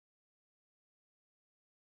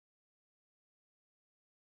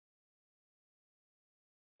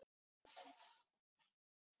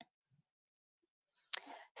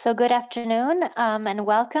So good afternoon and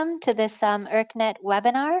welcome to this ERKNet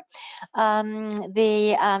webinar.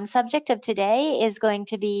 The subject of today is going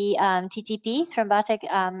to be TTP, thrombotic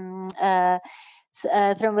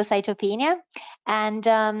thrombocytopenia. And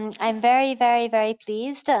I'm very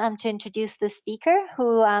pleased to introduce the speaker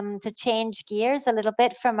who, to change gears a little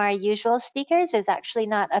bit from our usual speakers, is actually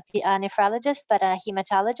not a nephrologist, but a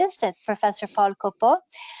hematologist. It's Professor Paul Coppo.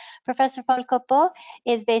 Professor Paul Coppo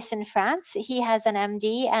is based in France. He has an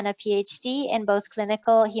MD and a PhD in both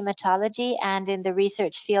clinical hematology and in the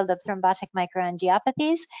research field of thrombotic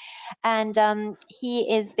microangiopathies. And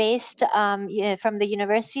he is based from the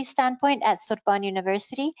university standpoint at Sorbonne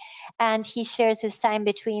University, and he shares his time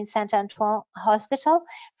between Saint-Antoine Hospital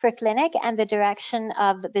for clinic and the direction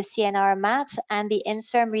of the CNR MAT and the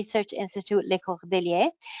INSERM Research Institute Le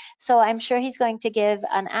Cordelier. So I'm sure he's going to give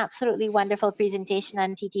an absolutely wonderful presentation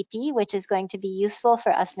on TTP, which is going to be useful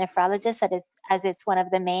for us nephrologists as it's one of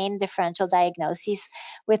the main differential diagnoses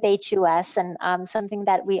with HUS and something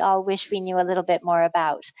that we all wish we knew a little bit more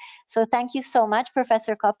about. So thank you so much,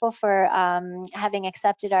 Professor Coppo, for having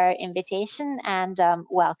accepted our invitation, and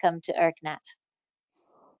welcome to ERKNet.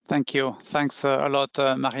 Thank you. Thanks a lot,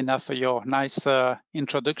 Marina, for your nice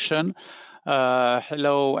introduction.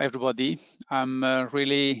 Hello, everybody. I'm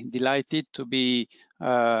really delighted to be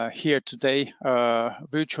here today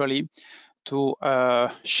virtually to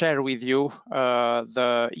share with you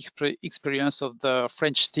the experience of the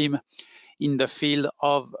French team in the field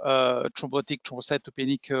of thrombotic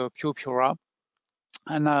thrombocytopenic purpura.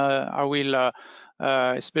 And I will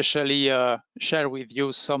especially share with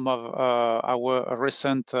you some of our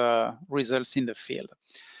recent results in the field.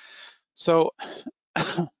 So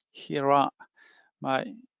here are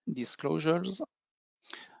my disclosures,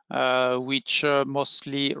 which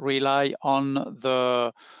mostly rely on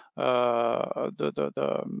the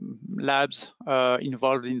labs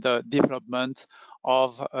involved in the development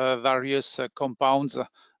of various compounds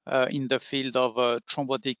in the field of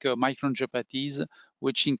thrombotic microangiopathies,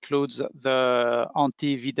 which includes the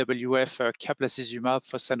anti-VWF caplacizumab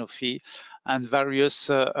for Sanofi and various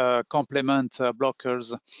complement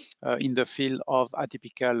blockers in the field of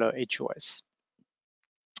atypical HOS.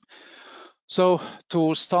 So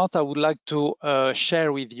to start, I would like to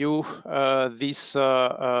share with you this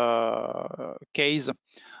case.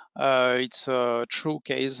 It's a true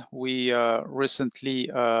case we recently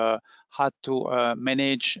had to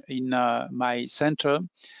manage in my center.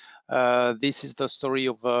 This is the story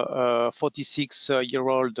of a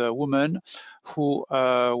 46-year-old woman who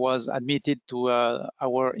was admitted to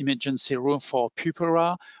our emergency room for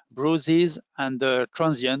purpura, bruises, and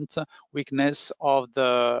transient weakness of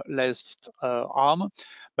the left arm.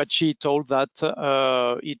 But she told that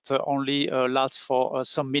it only lasts for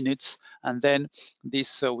some minutes, and then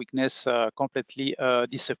this weakness completely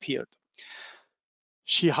disappeared.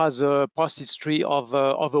 She has a past history of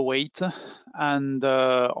overweight and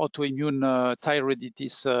autoimmune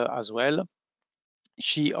thyroiditis as well.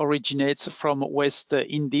 She originates from West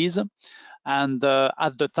Indies, and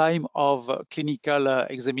at the time of clinical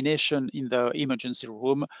examination in the emergency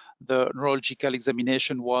room, the neurological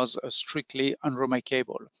examination was strictly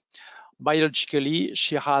unremarkable. Biologically,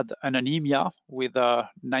 she had an anemia with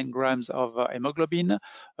 9 grams of hemoglobin,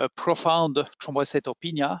 a profound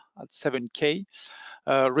thrombocytopenia at 7K.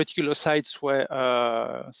 Reticulocytes were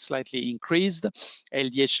slightly increased.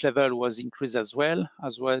 LDH level was increased as well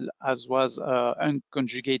as was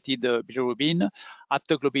unconjugated bilirubin.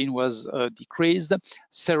 Haptoglobin was decreased.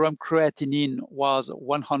 Serum creatinine was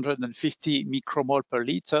 150 micromole per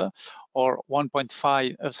liter, or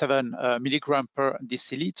 1.57 milligram per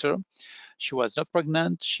deciliter. She was not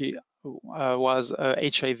pregnant. She was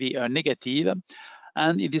HIV negative.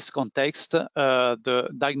 And in this context, the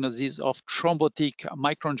diagnosis of thrombotic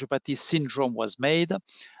microangiopathy syndrome was made,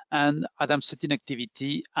 and Adams-13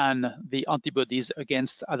 activity and the antibodies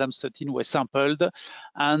against Adams-13 were sampled.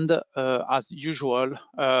 And as usual,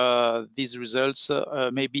 these results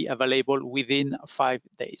may be available within 5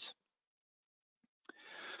 days.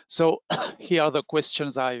 So here are the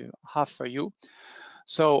questions I have for you.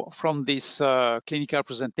 So from this clinical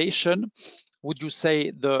presentation, would you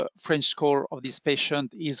say the French score of this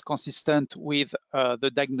patient is consistent with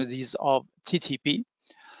the diagnosis of TTP,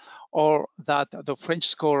 or that the French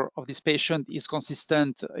score of this patient is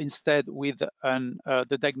consistent instead with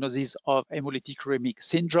the diagnosis of hemolytic uremic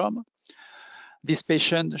syndrome? This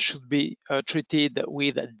patient should be treated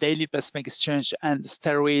with daily plasma exchange and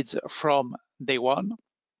steroids from day one,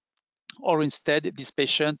 or instead this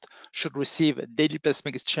patient should receive daily plasma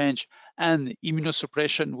exchange and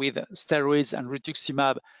immunosuppression with steroids and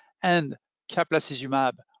rituximab and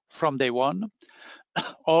caplacizumab from day one.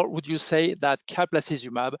 Or would you say that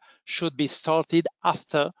caplacizumab should be started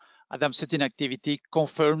after adenosine activity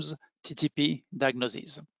confirms TTP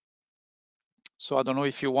diagnosis? So I don't know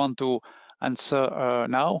if you want to answer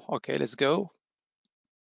now. Okay, let's go.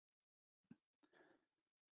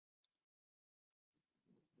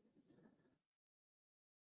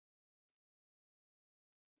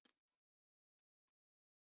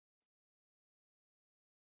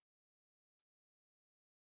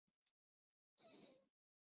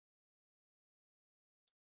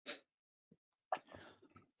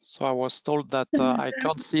 So I was told that I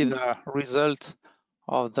can't see the result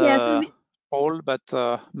of the poll, but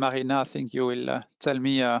Marina, I think you will tell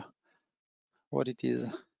me what it is.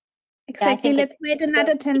 Exactly. Let's wait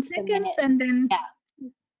another 10 seconds and then. Yeah.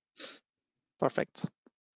 Perfect.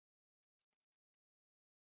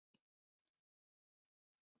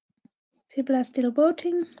 People are still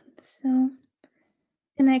voting, so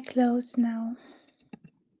can I close now?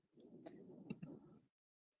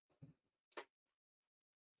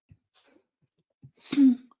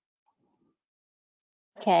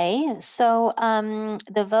 Okay, so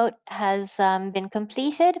the vote has been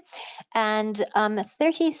completed, and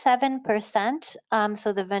 37%,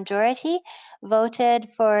 so the majority, voted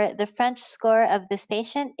for the French score of this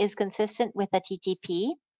patient is consistent with a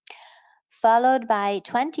TTP, followed by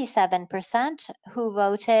 27% who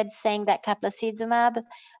voted saying that caplacizumab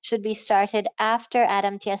should be started after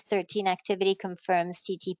ADAMTS13 activity confirms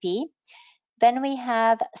TTP. Then we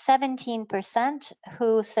have 17%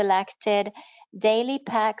 who selected daily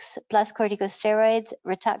PAX plus corticosteroids,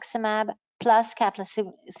 rituximab plus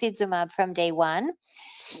caplacizumab from day one.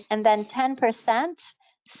 And then 10%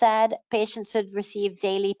 said patients should receive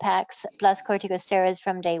daily PAX plus corticosteroids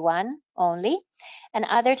from day one only. And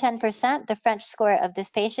other 10%, the French score of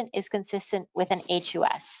this patient is consistent with an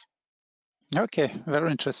HUS. Okay,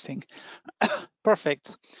 very interesting.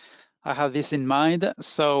 Perfect. I have this in mind.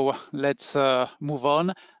 So let's move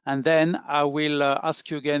on. And then I will ask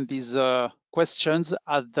you again these questions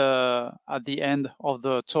at the end of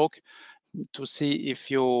the talk to see if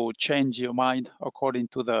you change your mind according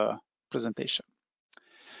to the presentation.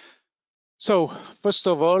 So first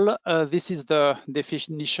of all, this is the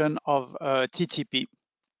definition of TTP.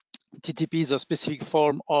 TTP is a specific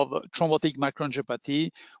form of thrombotic microangiopathy,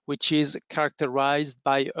 which is characterized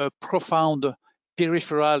by a profound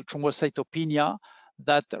peripheral thrombocytopenia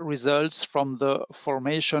that results from the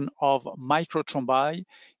formation of microthrombi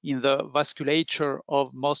in the vasculature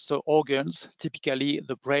of most organs, typically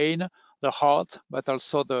the brain, the heart, but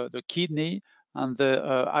also the kidney and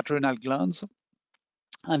the adrenal glands.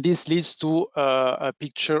 And this leads to a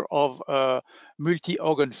picture of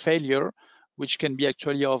multi-organ failure, which can be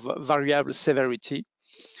actually of variable severity,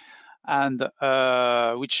 and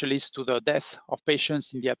which leads to the death of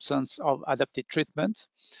patients in the absence of adapted treatment.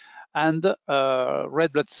 And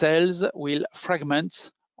red blood cells will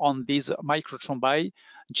fragment on these microthrombi,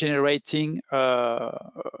 generating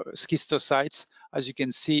schistocytes, as you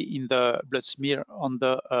can see in the blood smear on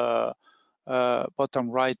the bottom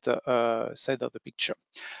right side of the picture.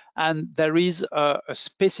 And there is a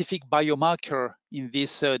specific biomarker in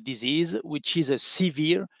this disease, which is a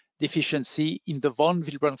severe deficiency in the von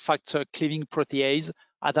Willebrand factor cleaving protease,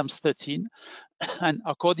 ADAMTS13. And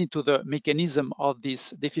according to the mechanism of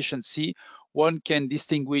this deficiency, one can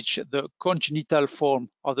distinguish the congenital form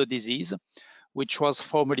of the disease, which was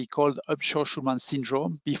formerly called Upshaw-Schulman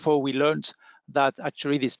syndrome, before we learned that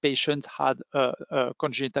actually this patient had a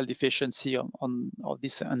congenital deficiency on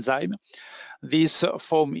this enzyme. This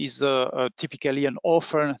form is typically an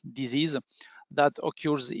orphan disease that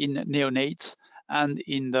occurs in neonates and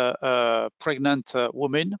in the pregnant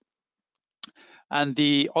women. And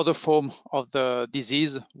the other form of the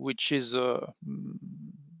disease, which is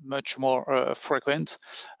much more frequent,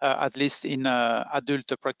 at least in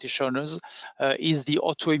adult practitioners, is the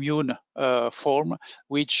autoimmune form,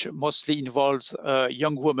 which mostly involves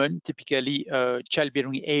young women, typically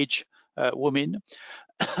childbearing age women.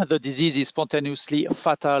 The disease is spontaneously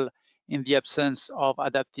fatal in the absence of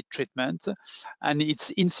adapted treatment, and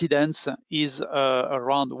its incidence is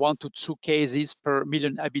around 1 to 2 cases per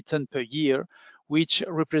million inhabitants per year, which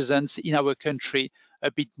represents in our country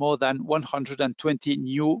a bit more than 120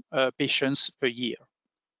 new patients per year.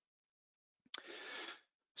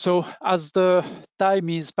 So as the time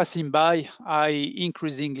is passing by, I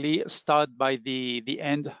increasingly start by the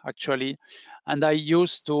end, actually. And I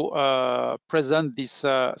used to present this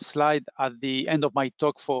slide at the end of my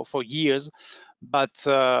talk for years. But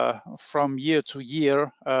from year to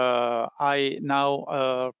year, I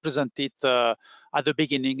now present it at the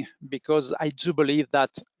beginning, because I do believe that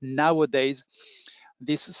nowadays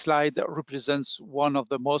this slide represents one of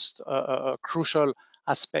the most crucial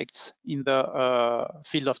aspects in the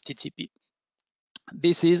field of TTP.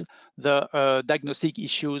 This is the diagnostic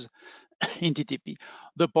issues in TTP.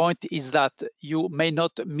 The point is that you may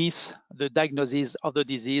not miss the diagnosis of the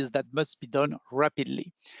disease that must be done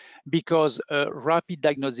rapidly, because a rapid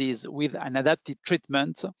diagnosis with an adapted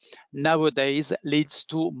treatment nowadays leads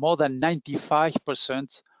to more than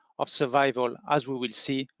 95% of survival, as we will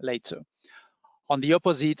see later. On the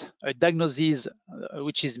opposite, a diagnosis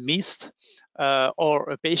which is missed or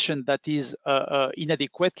a patient that is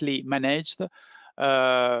inadequately managed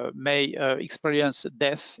may experience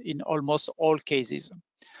death in almost all cases.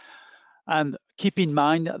 And keep in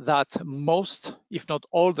mind that most, if not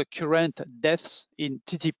all, the current deaths in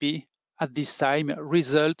TTP at this time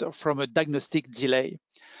result from a diagnostic delay,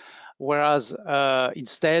 whereas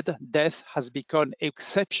instead death has become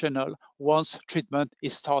exceptional once treatment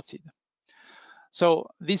is started. So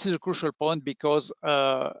this is a crucial point, because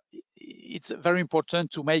it's very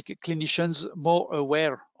important to make clinicians more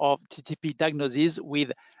aware of TTP diagnosis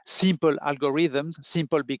with simple algorithms.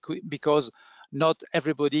 Simple because not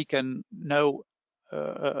everybody can know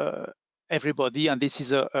everybody, and this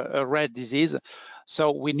is a rare disease.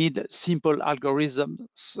 So we need simple algorithms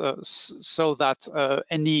so that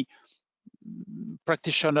any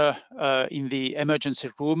practitioner in the emergency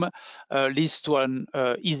room leads to an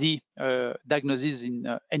easy diagnosis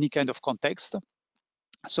in any kind of context.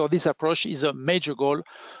 So this approach is a major goal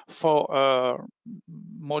for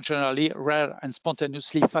more generally rare and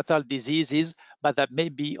spontaneously fatal diseases, but that may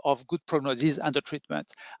be of good prognosis under treatment.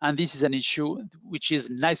 And this is an issue which is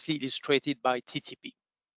nicely illustrated by TTP.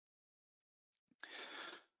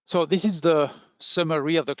 So this is the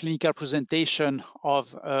summary of the clinical presentation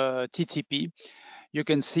of TTP. You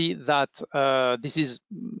can see that this is,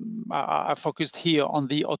 I focused here on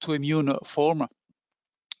the autoimmune form,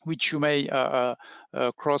 which you may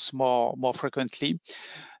cross more frequently.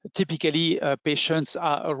 Typically, patients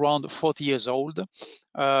are around 40 years old.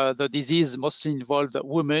 The disease mostly involves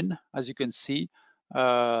women, as you can see.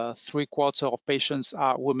 3/4 of patients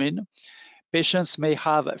are women. Patients may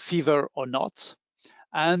have fever or not.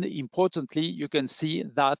 And importantly, you can see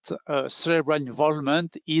that cerebral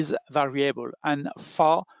involvement is variable and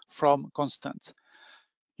far from constant.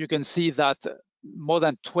 You can see that more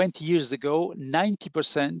than 20 years ago,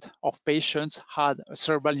 90% of patients had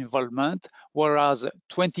cerebral involvement, whereas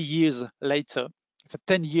 20 years later,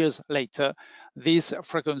 10 years later, this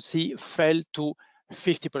frequency fell to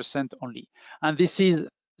 50% only. And this is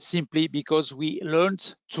simply because we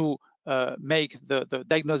learned to make the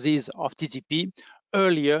diagnosis of TTP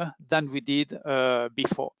earlier than we did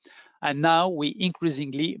before. And now we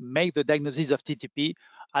increasingly make the diagnosis of TTP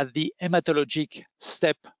at the hematologic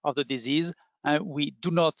step of the disease, and we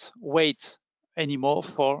do not wait anymore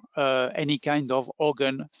for any kind of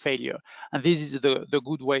organ failure. And this is the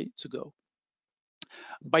good way to go.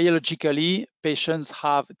 Biologically, patients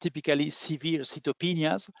have typically severe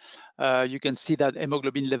cytopenias. You can see that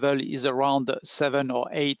hemoglobin level is around 7 or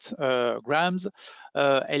 8 grams.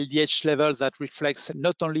 LDH level that reflects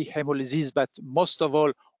not only hemolysis, but most of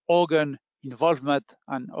all organ involvement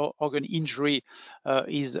and organ injury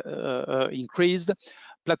is increased.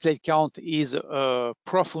 Platelet count is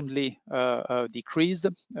profoundly decreased,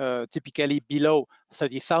 typically below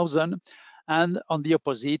 30,000. And on the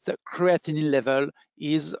opposite, creatinine level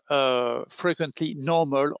is frequently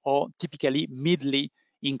normal or typically mildly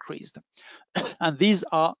increased. And these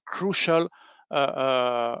are crucial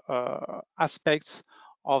aspects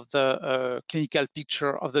of the clinical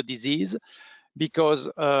picture of the disease, because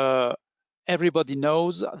everybody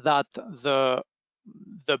knows that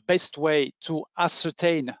the best way to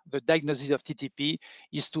ascertain the diagnosis of TTP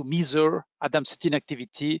is to measure Adamson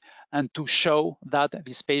activity and to show that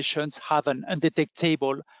these patients have an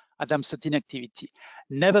undetectable Adamson activity.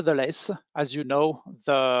 Nevertheless, as you know,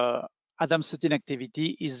 the Adamson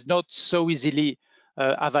activity is not so easily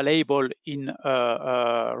available in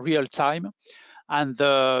real time. And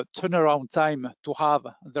the turnaround time to have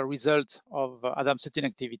the result of Adamson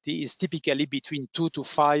activity is typically between 2 to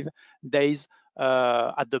 5 days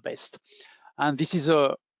at the best. And this is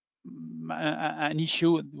an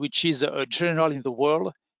issue which is general in the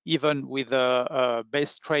world, even with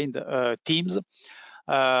best trained teams,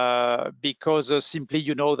 because simply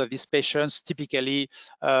you know that these patients typically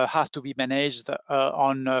have to be managed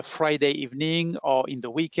on Friday evening or in the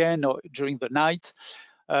weekend or during the night.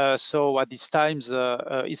 So at these times,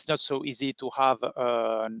 it's not so easy to have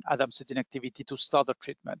an Adamson activity to start the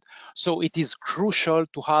treatment. So it is crucial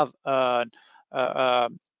to have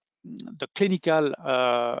the clinical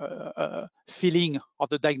feeling of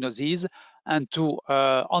the diagnosis and to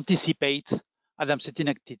anticipate Adam-13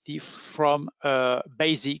 activity from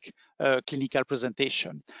basic clinical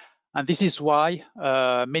presentation. And this is why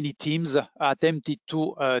many teams attempted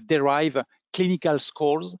to derive clinical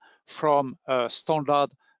scores from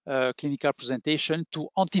standard clinical presentation to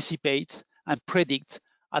anticipate and predict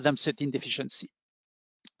Adam-13 deficiency.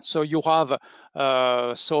 So you have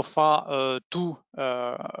so far two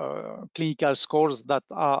clinical scores that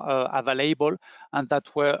are available and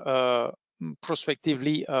that were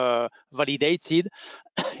prospectively validated.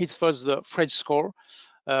 It's first the French score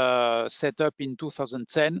set up in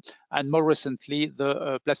 2010, and more recently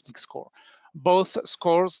the plasmic score. Both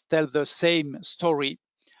scores tell the same story,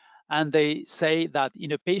 and they say that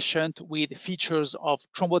in a patient with features of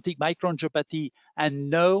thrombotic microangiopathy and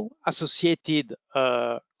no associated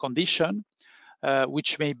condition,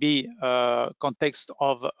 which may be context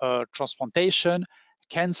of transplantation,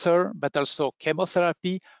 cancer, but also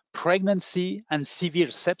chemotherapy, pregnancy, and severe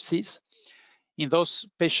sepsis. In those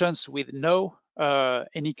patients with no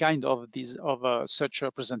any kind of such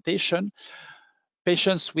a presentation,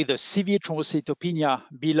 patients with a severe thrombocytopenia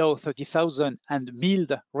below 30,000 and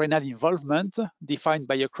mild renal involvement, defined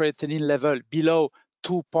by a creatinine level below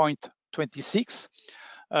 2.26,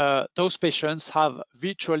 those patients have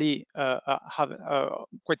virtually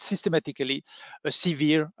quite systematically a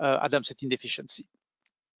severe Adam-13 deficiency.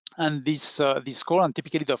 And this score, and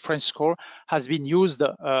typically the French score, has been used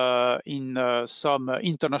in some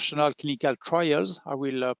international clinical trials. I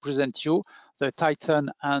will present you the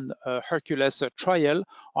Titan and Hercules trial,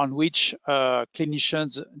 on which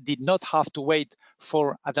clinicians did not have to wait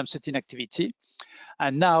for Adam-13 activity.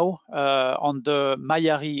 And now on the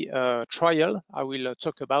Mayari trial, I will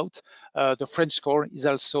talk about, the French score is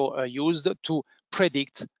also used to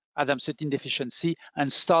predict Adam-13 deficiency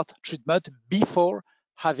and start treatment before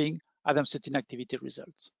having Adam-13 activity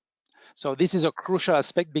results. So this is a crucial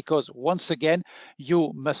aspect, because once again,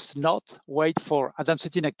 you must not wait for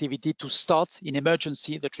Adam-13 activity to start in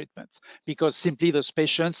emergency the treatment, because simply those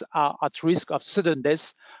patients are at risk of sudden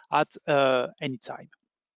death at any time.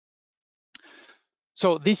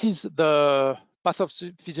 So this is the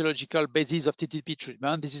pathophysiological basis of TTP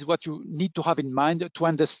treatment. This is what you need to have in mind to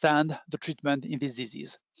understand the treatment in this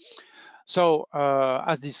disease. So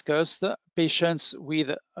as discussed, patients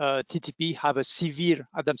with TTP have a severe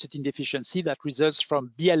Adam-13 deficiency that results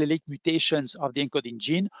from biallelic mutations of the encoding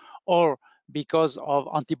gene, or because of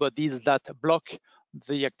antibodies that block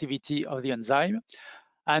the activity of the enzyme.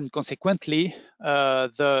 And consequently,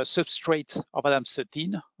 the substrate of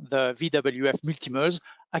Adam-13, the VWF multimers,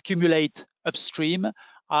 accumulate upstream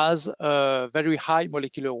as very high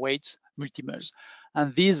molecular weight multimers.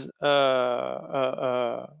 And these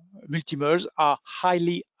multimers are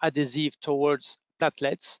highly adhesive towards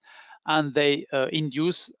platelets, and they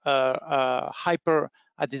induce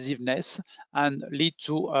hyperadhesiveness and lead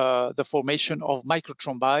to the formation of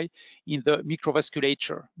microthrombi in the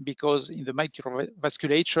microvasculature, because in the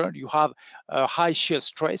microvasculature you have high shear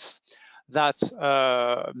stress that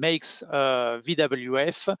makes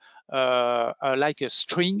VWF like a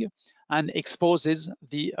string and exposes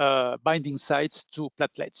the binding sites to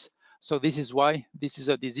platelets. So this is why this is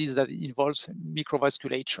a disease that involves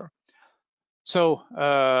microvasculature. So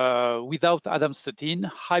without Adam-13,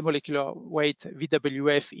 high molecular weight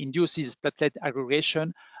VWF induces platelet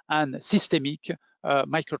aggregation and systemic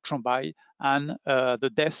microthrombi, and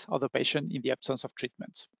the death of the patient in the absence of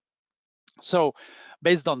treatment. So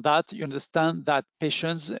based on that, you understand that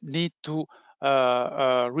patients need to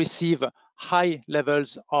receive high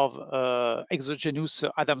levels of exogenous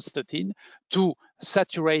Adam-13 to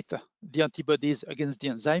saturate the antibodies against the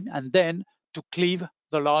enzyme, and then to cleave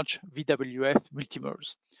the large VWF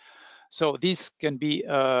multimers. So this can be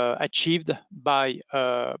achieved by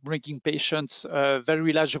bringing patients a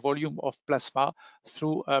very large volume of plasma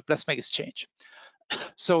through plasma exchange.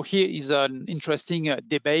 So here is an interesting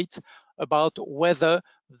debate about whether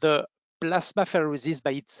the plasmapheresis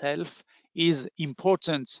by itself is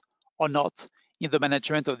important or not in the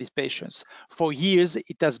management of these patients. For years,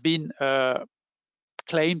 it has been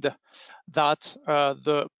claimed that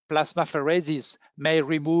the plasmapheresis may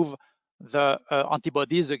remove the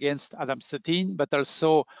antibodies against Adam-13, but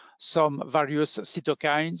also some various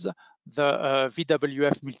cytokines, the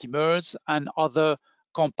VWF multimers, and other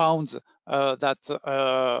compounds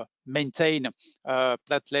that maintain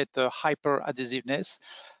platelet hyperadhesiveness.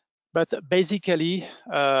 But basically,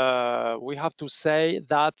 we have to say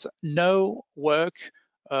that no work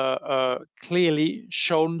clearly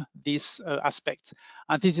shown this aspect.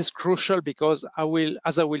 And this is crucial because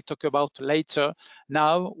as I will talk about later,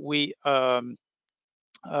 now we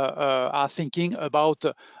are thinking about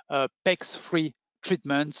PEX-free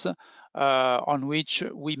treatments on which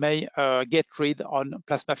we may get rid on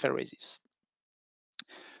plasmapheresis.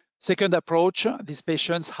 Second approach, these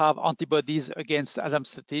patients have antibodies against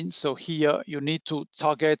adanstatin. So here you need to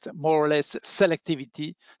target more or less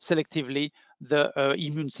selectively the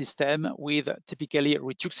immune system with typically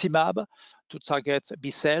rituximab to target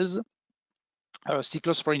B cells,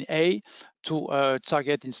 cyclosporin A to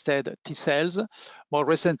target instead T cells. More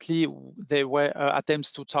recently, there were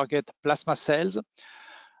attempts to target plasma cells.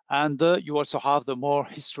 And you also have the more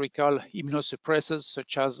historical immunosuppressors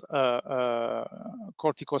such as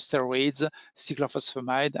corticosteroids,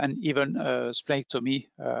 cyclophosphamide, and even splenectomy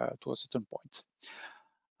to a certain point.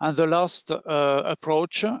 And the last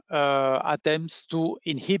approach attempts to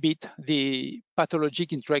inhibit the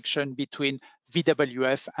pathologic interaction between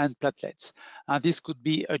VWF and platelets. And this could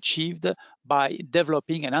be achieved by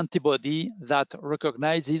developing an antibody that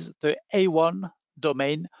recognizes the A1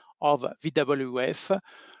 domain of VWF,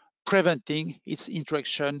 preventing its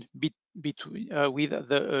interaction with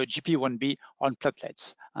the GP1B on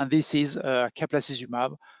platelets. And this is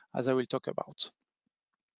caplacizumab, as I will talk about.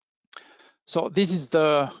 So this is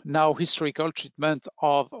the now historical treatment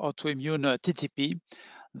of autoimmune TTP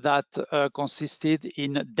that consisted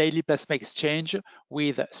in daily plasma exchange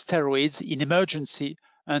with steroids in emergency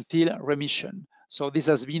until remission. So this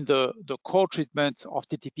has been the core treatment of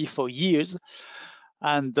TTP for years.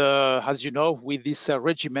 And as you know, with this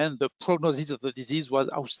regimen, the prognosis of the disease was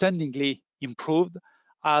outstandingly improved,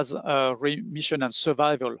 as remission and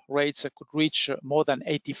survival rates could reach more than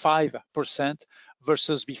 85%,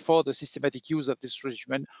 versus before the systematic use of this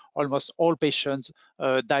regimen, almost all patients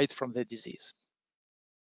died from the disease.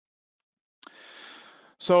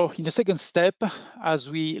 So in the second step, as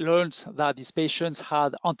we learned that these patients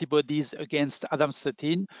had antibodies against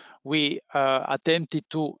adanstatin, we attempted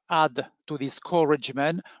to add to this core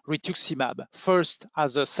regimen rituximab, first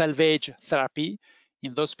as a salvage therapy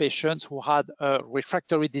in those patients who had a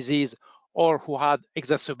refractory disease or who had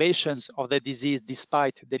exacerbations of the disease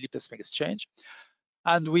despite daily plasma exchange.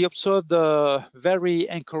 And we observed very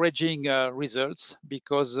encouraging results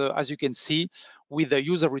because, as you can see, with the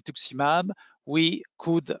use of rituximab, we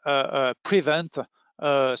could prevent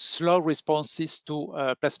slow responses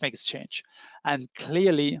to plasma exchange. And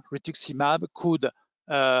clearly, rituximab could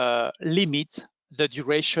limit the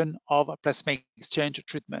duration of plasma exchange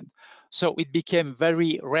treatment. So it became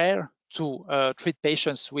very rare to treat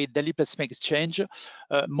patients with daily plasma exchange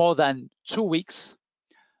more than 2 weeks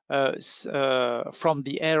from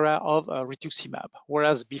the era of rituximab,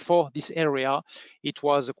 whereas before this area, it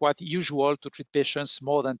was quite usual to treat patients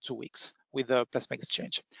more than 2 weeks with a plasma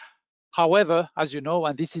exchange. However, as you know,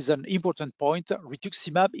 and this is an important point,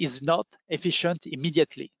 rituximab is not efficient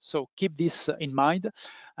immediately. So keep this in mind.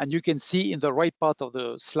 And you can see in the right part of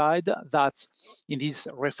the slide that in this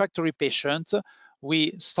refractory patient,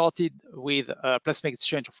 we started with plasma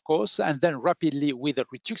exchange, of course, and then rapidly with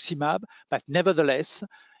rituximab, but nevertheless,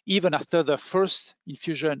 even after the first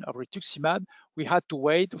infusion of rituximab, we had to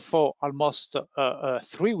wait for almost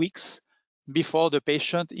 3 weeks before the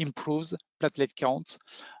patient improves platelet count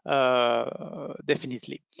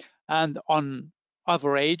definitely. And on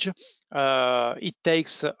average, it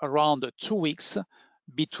takes around 2 weeks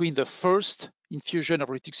between the first infusion of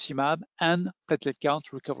rituximab and platelet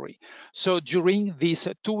count recovery. So during this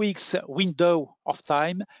 2 weeks window of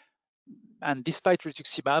time, and despite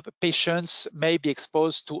rituximab, patients may be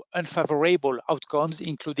exposed to unfavorable outcomes,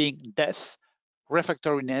 including death,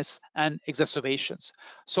 refractoriness, and exacerbations.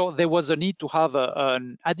 So there was a need to have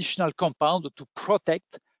an additional compound to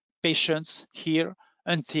protect patients here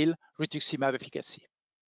until rituximab efficacy.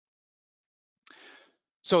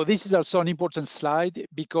 So this is also an important slide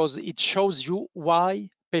because it shows you why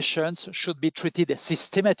patients should be treated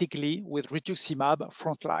systematically with rituximab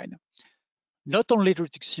frontline. Not only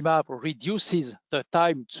rituximab reduces the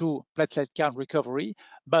time to platelet count recovery,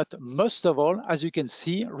 but most of all, as you can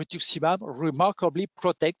see, rituximab remarkably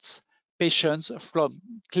protects patients from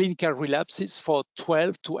clinical relapses for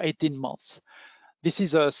 12 to 18 months. This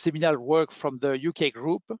is a seminal work from the UK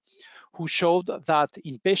group who showed that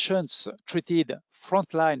in patients treated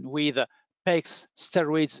frontline with PEX,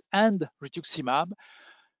 steroids, and rituximab,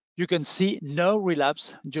 you can see no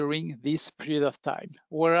relapse during this period of time.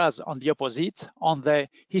 Whereas on the opposite, on the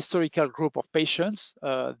historical group of patients,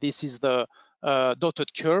 this is the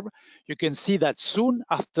dotted curve, you can see that soon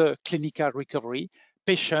after clinical recovery,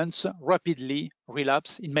 patients rapidly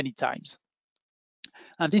relapse in many times.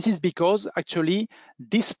 And this is because actually,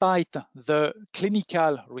 despite the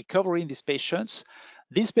clinical recovery in these patients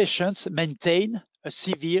maintain a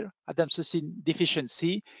severe adamantine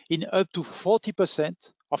deficiency in up to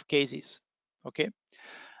 40% of cases. Okay,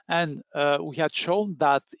 and we had shown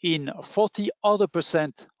that in 40% other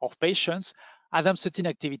of patients, adamantine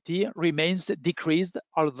activity remains decreased,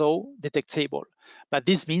 although detectable. But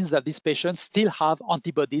this means that these patients still have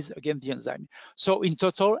antibodies against the enzyme. So in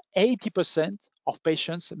total, 80% of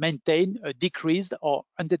patients maintain a decreased or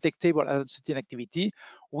undetectable adamantine activity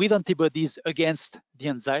with antibodies against the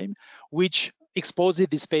enzyme, which exposes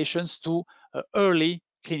these patients to early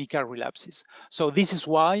clinical relapses. So this is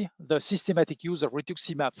why the systematic use of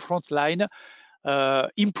rituximab frontline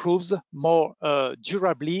improves more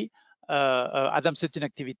durably adamantine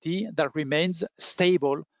activity that remains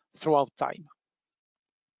stable throughout time.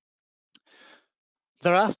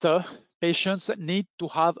 Thereafter, patients need to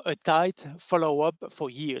have a tight follow-up for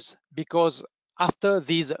years, because after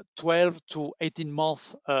these 12 to 18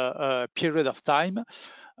 months period of time,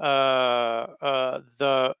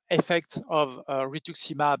 the effect of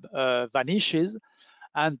rituximab vanishes,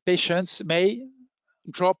 and patients may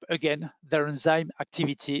drop again their enzyme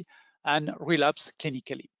activity and relapse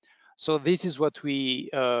clinically. So this is what we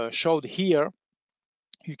showed here.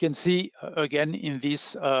 You can see again in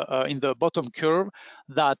this in the bottom curve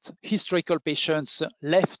that historical patients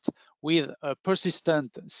left with a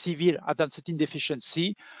persistent severe adamantine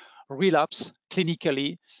deficiency relapse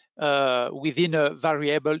clinically within a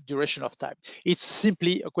variable duration of time. It's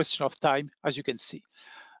simply a question of time, as you can see.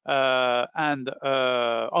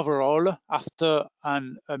 Overall, after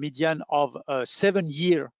a median of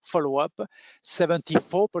 7-year follow-up,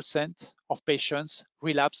 74% of patients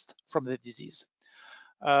relapsed from the disease.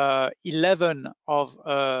 11 of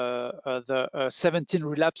the 17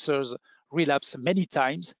 relapsers relapsed many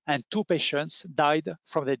times, and 2 patients died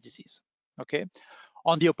from the disease. Okay.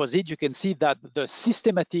 On the opposite, you can see that the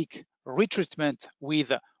systematic retreatment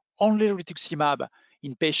with only rituximab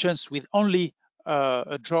in patients with only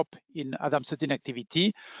a drop in adamantine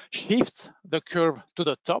activity shifts the curve to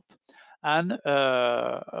the top and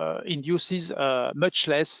induces much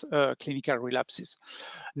less clinical relapses.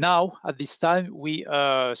 Now, at this time, we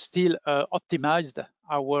still optimized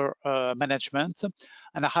our management,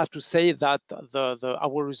 and I have to say that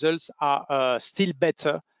our results are still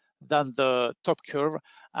better than the top curve,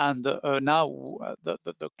 and now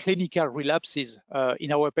the clinical relapses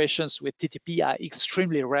in our patients with TTP are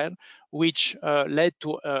extremely rare, which led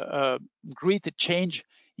to a great change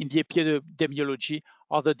in the epidemiology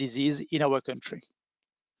of the disease in our country.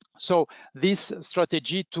 So this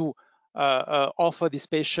strategy to offer these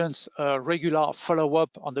patients regular follow-up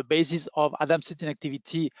on the basis of adamantine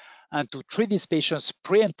activity and to treat these patients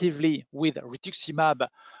preemptively with rituximab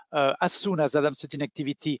as soon as adamantine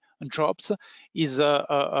activity drops is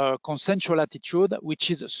a consensual attitude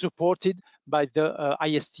which is supported by the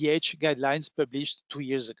ISTH guidelines published 2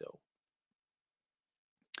 years ago.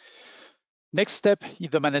 Next step in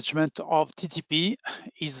the management of TTP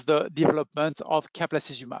is the development of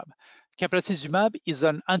caplacizumab. Caplacizumab is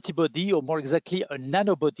an antibody, or more exactly a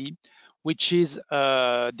nanobody, which is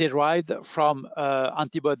derived from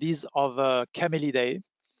antibodies of camelidae,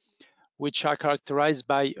 which are characterized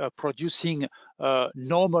by producing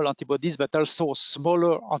normal antibodies, but also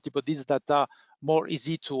smaller antibodies that are more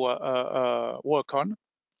easy to work on.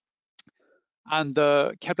 And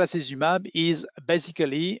caplacizumab is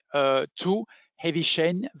basically 2 heavy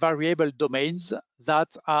chain variable domains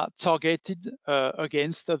that are targeted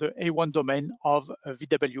against the A1 domain of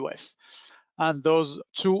VWF. And those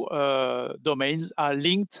 2 domains are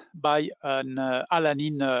linked by an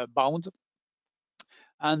alanine bound,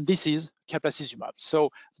 and this is caplacizumab.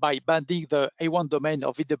 So by binding the A1 domain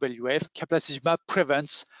of VWF, caplacizumab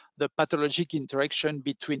prevents the pathologic interaction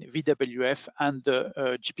between VWF and the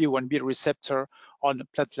GP1B receptor on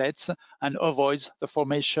platelets and avoids the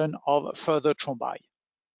formation of further thrombi.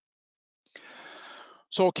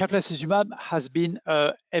 So caplacizumab has been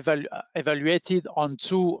evaluated on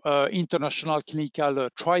 2 international clinical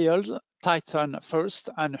trials, Titan first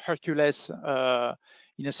and Hercules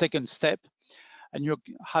in a second step. And you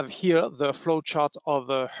have here the flowchart of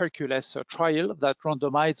the Hercules trial that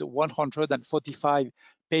randomized 145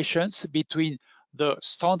 patients between the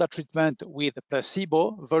standard treatment with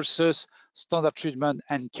placebo versus standard treatment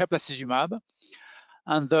and caplacizumab.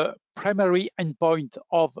 And the primary endpoint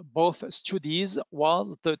of both studies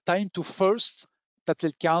was the time to first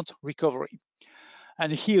platelet count recovery.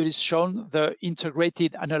 And here is shown the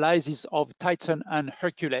integrated analysis of Titan and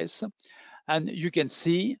Hercules. And you can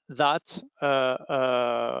see that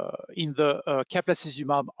in the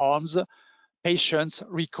caplacizumab arms, patients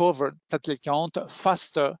recovered platelet count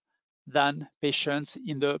faster than patients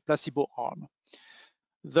in the placebo arm.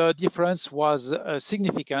 the difference was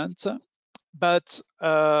significant, but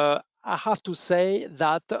I have to say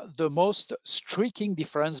that the most striking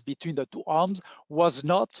difference between the two arms was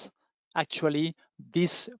not actually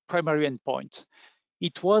this primary endpoint.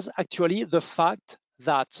 It was actually the fact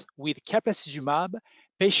that with caplacizumab,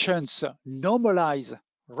 patients normalize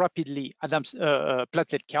rapidly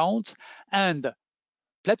platelet count, and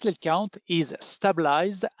platelet count is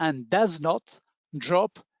stabilized and does not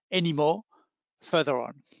drop anymore further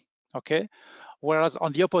on. Okay, whereas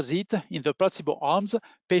on the opposite, in the placebo arms,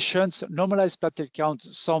 patients normalize platelet count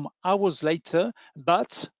some hours later,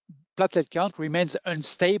 but platelet count remains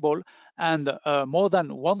unstable, and more than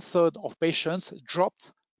 1/3 of patients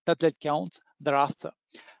dropped platelet count thereafter.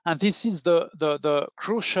 And this is the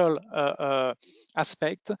crucial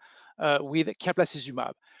aspect with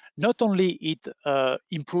caplacizumab. Not only it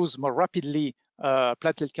improves more rapidly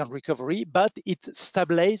platelet count recovery, but it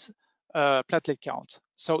stabilizes platelet count.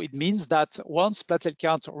 So it means that once platelet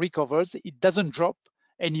count recovers, it doesn't drop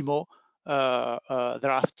anymore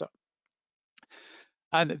thereafter.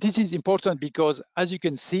 And this is important because, as you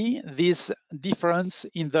can see, this difference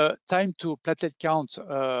in the time to platelet count,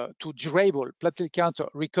 to durable platelet count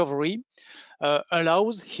recovery,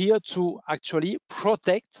 allows here to actually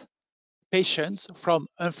protect patients from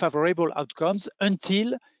unfavorable outcomes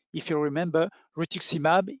until, if you remember,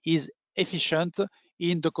 rituximab is efficient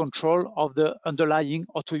in the control of the underlying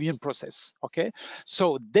autoimmune process. Okay,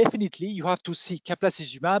 so definitely you have to see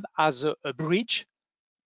caplacizumab as a bridge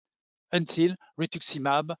until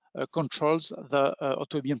rituximab controls the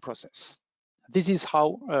autoimmune process. This is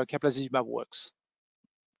how caplacizumab works.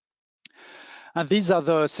 And these are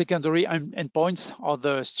the secondary endpoints of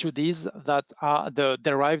the studies that are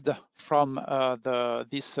derived from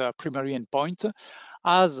this primary endpoint.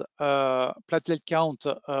 As platelet count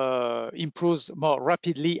improves more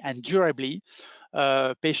rapidly and durably,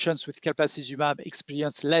 patients with caplacizumab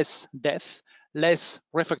experience less death, less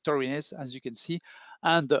refractoriness, as you can see,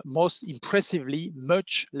 and most impressively,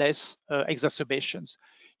 much less exacerbations.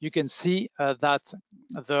 You can see that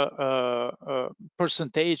the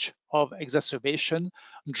percentage of exacerbation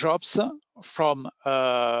drops from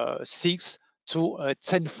 6 to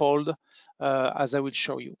 10-fold, as I will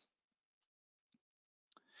show you.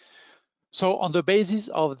 So on the basis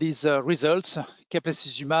of these results,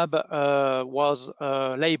 caplacizumab was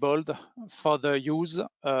labeled for the use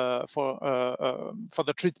for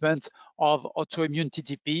the treatment of autoimmune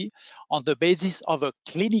TTP on the basis of a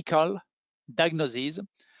clinical diagnosis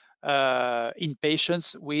in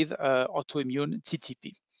patients with autoimmune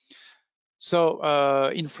TTP. So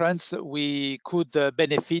in France, we could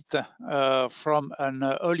benefit from an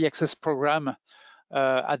early access program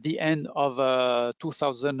at the end of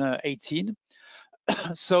 2018.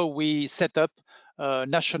 So we set up a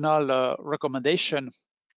national recommendation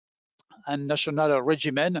and national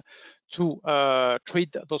regimen to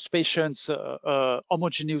treat those patients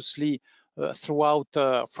homogeneously throughout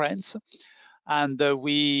France. And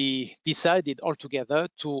we decided altogether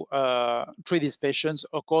to treat these patients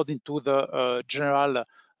according to the general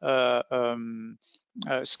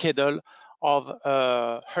schedule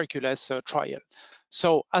of Hercules trial.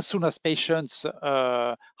 So as soon as patients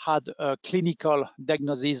had a clinical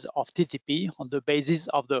diagnosis of TTP on the basis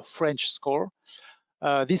of the French score,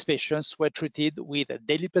 these patients were treated with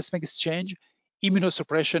daily plasma exchange,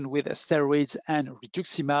 immunosuppression with steroids and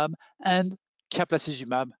rituximab, and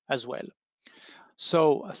caplacizumab as well.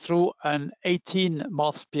 So through an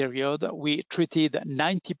 18-month period, we treated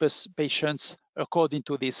 90 patients according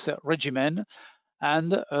to this regimen,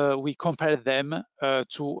 and we compared them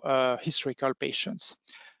to historical patients.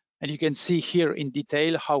 And you can see here in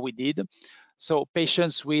detail how we did. So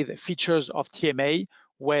patients with features of TMA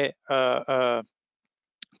were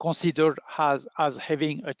considered as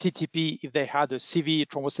having a TTP if they had a severe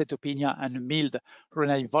thrombocytopenia and mild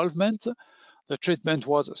renal involvement. The treatment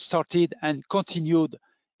was started and continued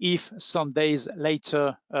if some days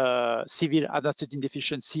later severe adenosine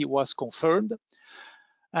deficiency was confirmed.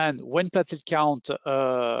 And when platelet count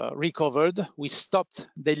recovered, we stopped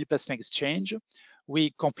daily plasma exchange.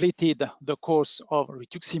 We completed the course of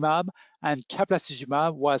rituximab, and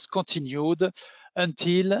caplacizumab was continued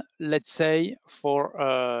until, let's say,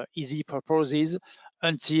 for easy purposes,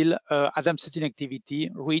 until adenosine activity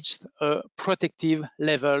reached a protective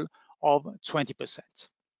level of 20%.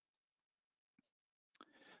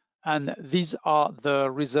 And these are the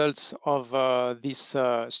results of this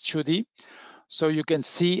study. So you can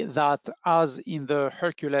see that as in the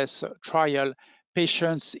Hercules trial,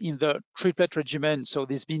 patients in the triplet regimen, so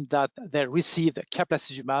this means that they received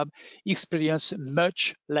caplacizumab, experience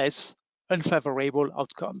much less unfavorable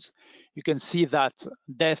outcomes. You can see that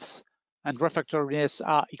deaths and refractoriness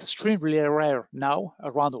are extremely rare now,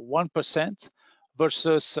 around 1%,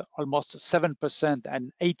 versus almost 7%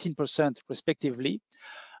 and 18% respectively.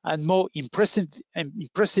 And more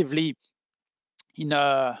impressively, in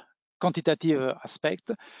a quantitative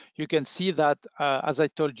aspect, you can see that, as I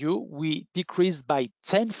told you, we decreased by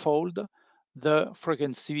tenfold the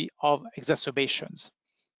frequency of exacerbations,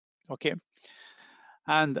 okay?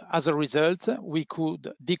 And as a result, we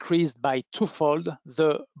could decrease by twofold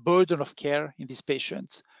the burden of care in these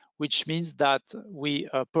patients, which means that we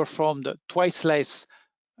performed twice less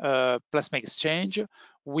plasma exchange,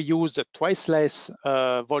 we used twice less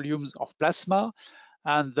volumes of plasma,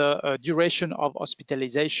 and the duration of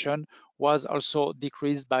hospitalization was also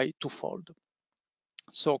decreased by twofold.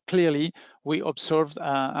 So clearly, we observed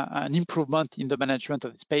an improvement in the management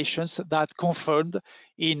of these patients that confirmed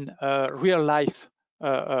in real life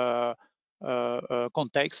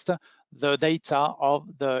context the data of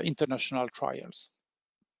the international trials.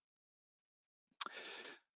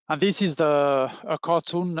 And this is a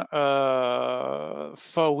cartoon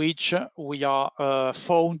for which we are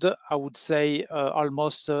found, I would say,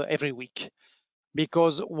 almost every week.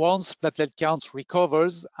 Because once platelet count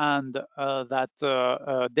recovers and that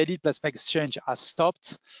daily plasma exchange has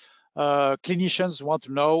stopped, clinicians want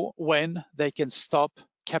to know when they can stop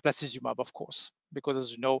caplacizumab, of course, because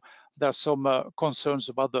as you know, there are some concerns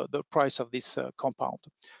about the price of this compound.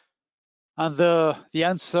 And the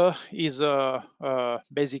answer is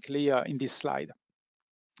basically in this slide.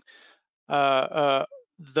 The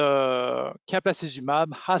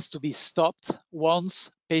caplacizumab has to be stopped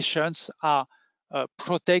once patients are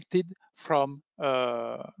protected from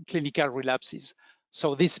clinical relapses.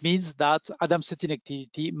 So this means that adenosine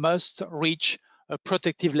activity must reach a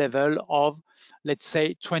protective level of, let's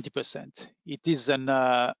say, 20%. It is an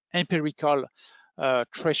empirical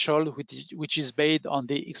threshold which is based on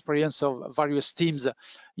the experience of various teams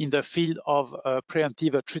in the field of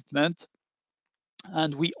preemptive treatment.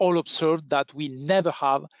 And we all observed that we never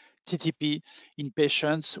have TTP in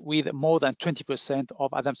patients with more than 20%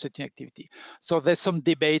 of adenosine activity. So there's some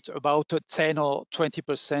debate about 10 or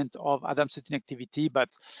 20% of adenosine activity, but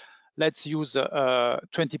let's use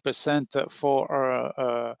 20%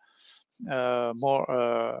 for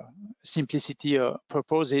more simplicity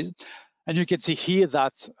purposes. And you can see here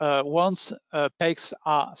that once PEGs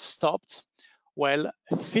are stopped, well,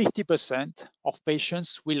 50% of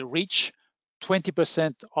patients will reach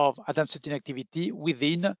 20% of adenosine activity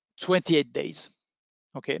within 28 days,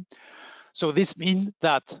 okay? So this means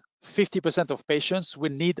that 50% of patients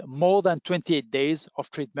will need more than 28 days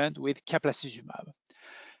of treatment with caplacizumab.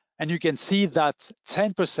 And you can see that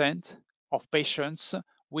 10% of patients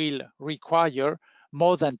will require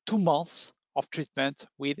more than 2 months of treatment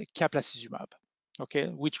with caplacizumab, okay?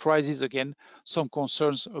 Which raises, again, some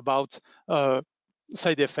concerns about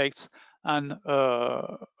side effects and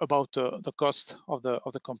about the cost of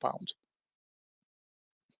the compound.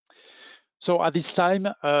 So at this time,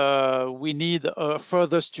 we need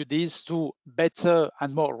further studies to better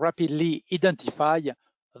and more rapidly identify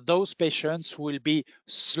those patients who will be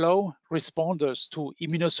slow responders to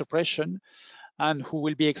immunosuppression and who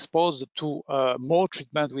will be exposed to more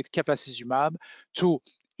treatment with caplacizumab, to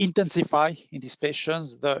intensify in these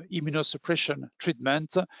patients the immunosuppression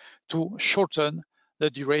treatment to shorten the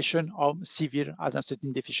duration of severe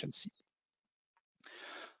adenosine deficiency.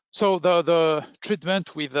 So the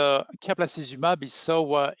treatment with caplacizumab is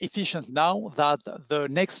so efficient now that the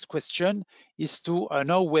next question is to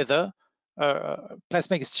know whether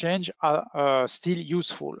plasma exchange are still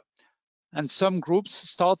useful. And some groups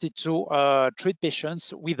started to treat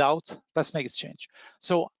patients without plasma exchange.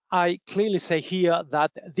 So I clearly say here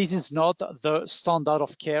that this is not the standard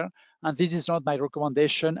of care, and this is not my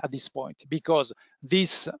recommendation at this point, because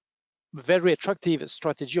this very attractive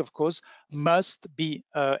strategy, of course, must be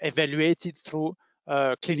evaluated through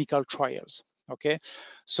clinical trials, okay?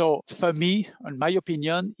 So for me, in my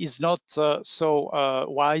opinion, is not so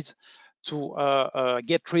wise to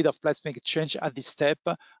get rid of plasma exchange at this step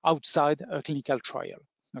outside a clinical trial,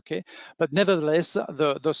 okay? But nevertheless,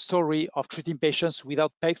 the story of treating patients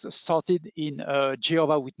without PEGs started in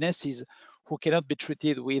Jehovah's Witnesses who cannot be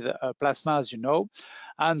treated with plasma, as you know,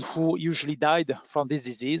 and who usually died from this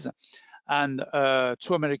disease. And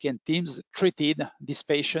 2 American teams treated these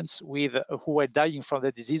patients with who were dying from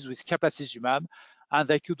the disease with caplacizumab, and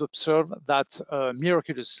they could observe that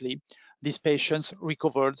miraculously, these patients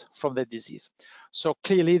recovered from the disease. So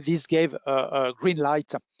clearly, this gave a green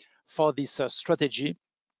light for this strategy.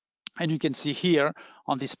 And you can see here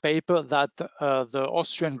on this paper that the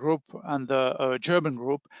Austrian group and the German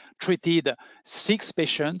group treated 6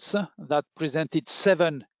 patients that presented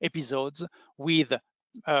 7 episodes with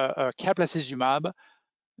carfilzomib,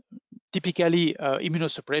 typically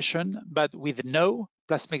immunosuppression, but with no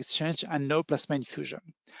plasma exchange and no plasma infusion.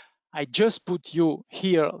 I just put you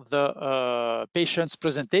here the patient's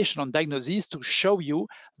presentation on diagnosis to show you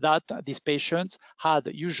that these patients had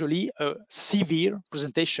usually a severe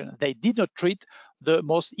presentation. They did not treat the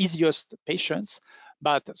most easiest patients,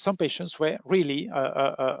 but some patients were really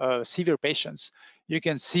severe patients. You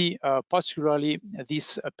can see particularly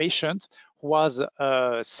this patient who was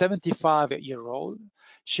a 75-year-old.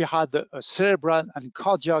 She had a cerebral and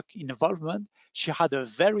cardiac involvement. She had a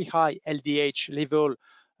very high LDH level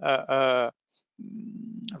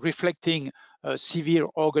reflecting severe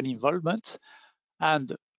organ involvement.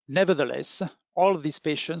 And nevertheless, all of these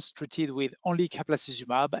patients treated with only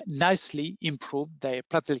carfilzomib nicely improved their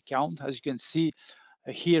platelet count, as you can see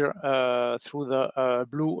here through the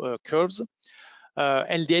blue curves.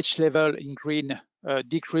 LDH level in green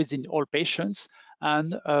decreased in all patients,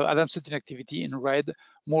 and Adamson activity in red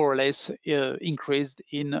more or less increased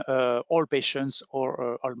in all patients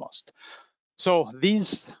or almost. So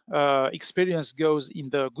this experience goes in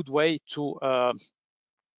the good way to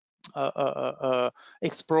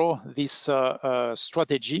explore this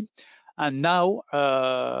strategy. And now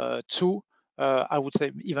 2, I would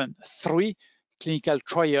say even 3 clinical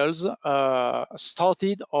trials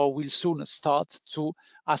started or will soon start to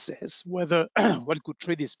assess whether one could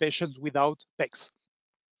treat these patients without PECs.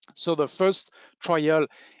 So the first trial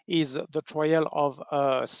is the trial of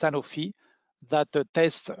Sanofi that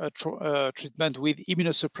test treatment with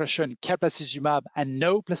immunosuppression, carfilzomib, and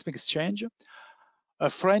no plasma exchange. A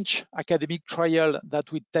French academic trial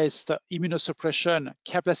that would test immunosuppression,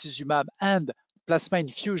 carfilzomib, and plasma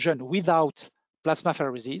infusion without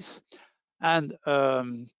plasmapheresis. And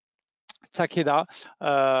Takeda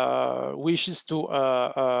wishes to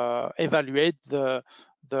evaluate the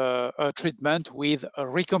treatment with a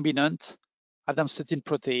recombinant Adamson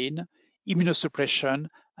protein, immunosuppression,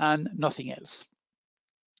 and nothing else.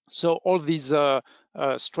 So all these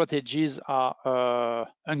strategies are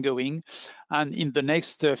ongoing, and in the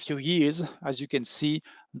next few years, as you can see,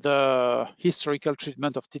 the historical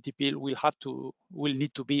treatment of TTP will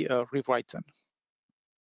need to be rewritten.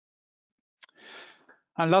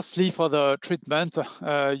 And lastly, for the treatment,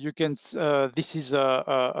 you can this is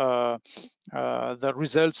the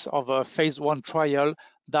results of a phase 1 trial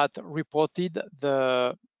that reported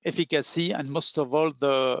the efficacy and most of all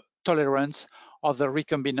the tolerance of the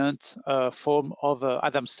recombinant form of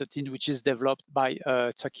Adamstotin, which is developed by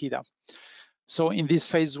Takeda. So in this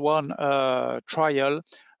phase 1 trial,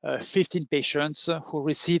 15 patients who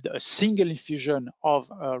received a single infusion of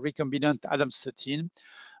recombinant Adamstotin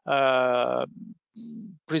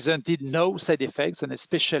presented no side effects, and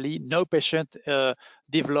especially no patient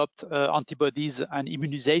developed antibodies and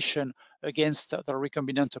immunization against the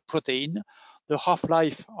recombinant protein. The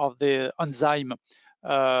half-life of the enzyme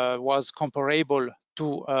was comparable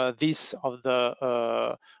to this of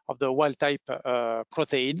the wild-type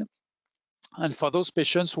protein. And for those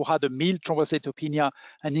patients who had a mild thrombocytopenia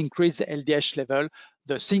and increased LDH level,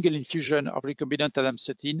 the single infusion of recombinant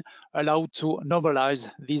Adamstotin allowed to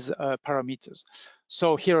normalize these parameters.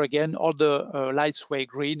 So here again, all the lights were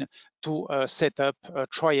green to set up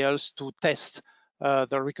trials to test the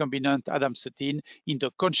recombinant Adamstotin in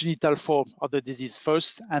the congenital form of the disease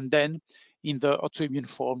first, and then in the autoimmune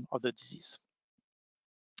form of the disease.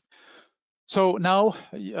 So now,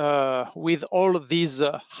 with all of these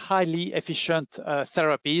highly efficient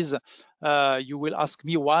therapies, you will ask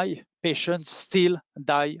me why patients still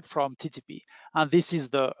die from TTP. And this is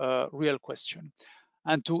the real question.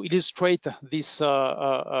 And to illustrate this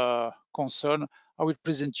concern, I will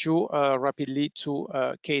present you rapidly 2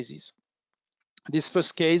 cases. This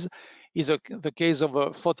first case is the case of a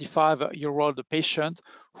 45-year-old patient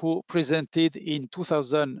who presented in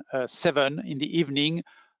 2007 in the evening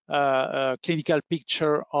a clinical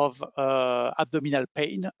picture of abdominal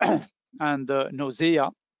pain and nausea.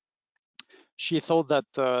 She thought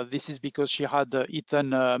that this is because she had eaten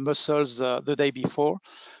mussels the day before.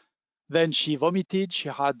 Then she vomited, she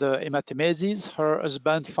had hematemesis. Her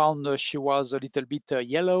husband found she was a little bit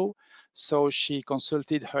yellow, so she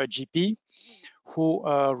consulted her GP, who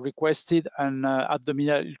requested an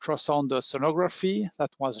abdominal ultrasound sonography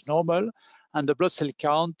that was normal, and the blood cell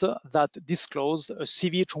count that disclosed a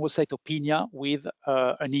severe thrombocytopenia with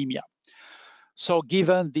anemia. So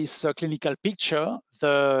given this clinical picture,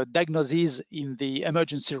 the diagnosis in the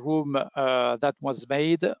emergency room that was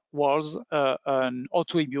made was an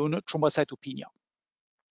autoimmune thrombocytopenia.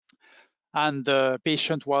 and the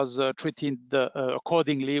patient was treated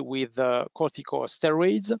accordingly with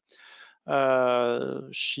corticosteroids.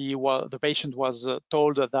 The patient was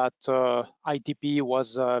told that ITP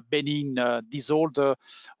was a benign disorder,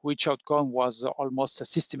 which outcome was almost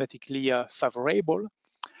systematically favorable.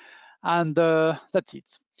 And that's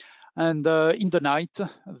it. And in the night,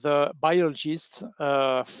 the biologists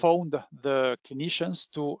phoned the clinicians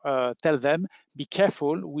to tell them, be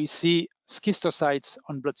careful, we see schistocytes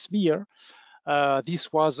on blood smear.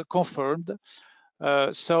 This was confirmed.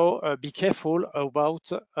 So be careful about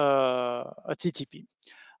a TTP.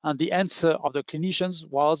 And the answer of the clinicians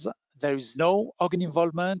was there is no organ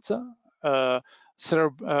involvement.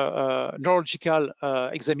 Neurological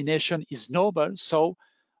examination is normal, so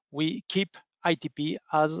we keep ITP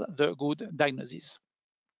as the good diagnosis.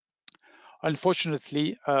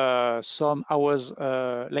 Unfortunately, some hours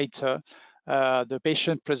later, the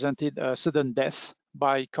patient presented a sudden death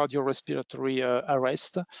by cardiorespiratory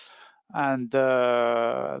arrest, and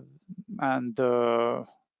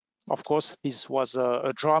of course, this was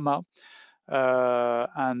a drama,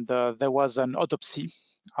 and there was an autopsy,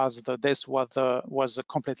 as the death was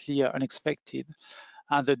completely unexpected,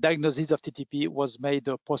 and the diagnosis of TTP was made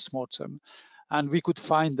post-mortem. And we could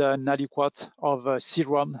find an aliquot of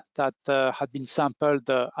serum that had been sampled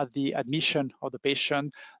at the admission of the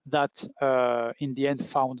patient that in the end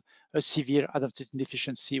found a severe adaptogen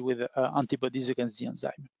deficiency with antibodies against the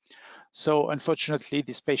enzyme. So unfortunately,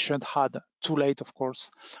 this patient had too late, of course,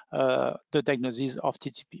 the diagnosis of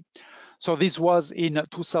TTP. So this was in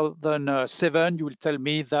 2007. You will tell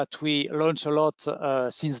me that we learned a lot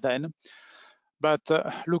since then. But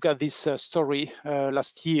look at this story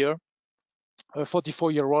last year. A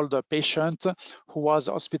 44-year-old patient who was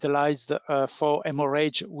hospitalized for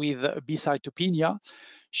hemorrhage with B-cytopenia.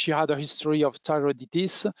 She had a history of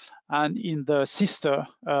thyroiditis, and in the sister,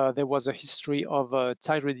 there was a history of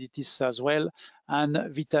thyroiditis as well,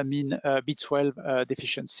 and vitamin B12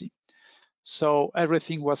 deficiency. So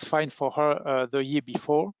everything was fine for her the year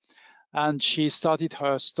before, and she started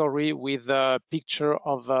her story with a picture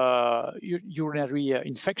of urinary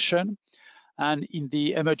infection. And in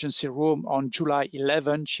the emergency room on July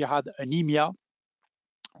 11, she had anemia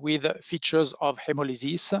with features of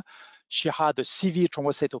hemolysis. She had a severe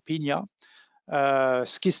thrombocytopenia.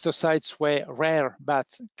 Schistocytes were rare, but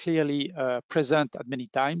clearly present at many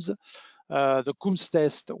times. The Coombs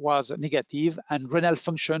test was negative, and renal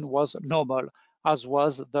function was normal, as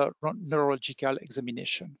was the neurological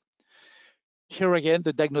examination. Here again,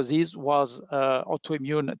 the diagnosis was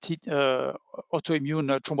autoimmune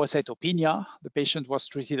thrombocytopenia. The patient was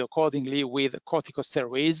treated accordingly with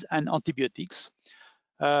corticosteroids and antibiotics,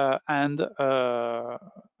 and a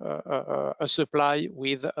supply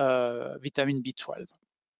with vitamin B12.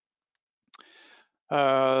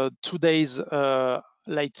 2 days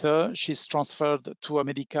later, she's transferred to a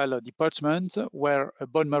medical department where a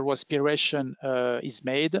bone marrow aspiration is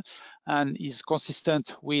made and is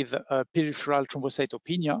consistent with peripheral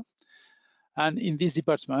thrombocytopenia. And in this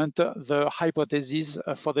department, the hypotheses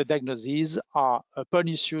for the diagnosis are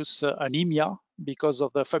pernicious anemia because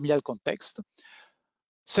of the familial context.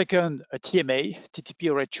 Second, a TMA, TTP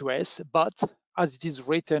or H2S, but as it is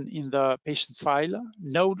written in the patient's file,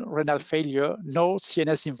 no renal failure, no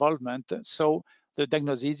CNS involvement, so the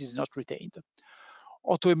diagnosis is not retained.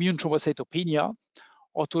 Autoimmune thrombocytopenia,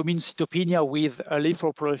 autoimmune cytopenia with a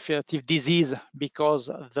lymphoproliferative disease because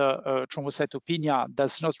the thrombocytopenia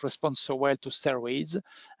does not respond so well to steroids.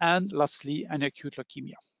 And lastly, an acute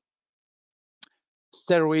leukemia.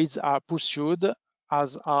 Steroids are pursued,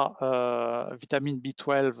 as are vitamin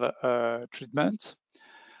B12 treatments.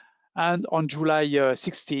 And on July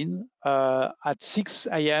 16, at 6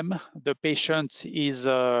 a.m., the patient is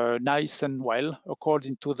nice and well,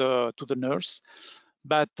 according to the nurse.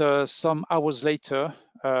 But some hours later,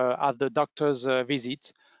 at the doctor's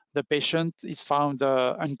visit, the patient is found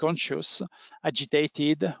unconscious,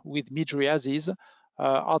 agitated, with mydriasis.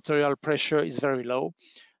 Arterial pressure is very low.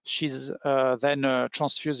 She's then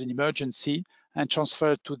transfused in emergency and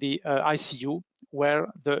transferred to the ICU, where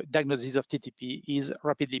the diagnosis of TTP is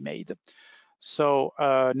rapidly made. So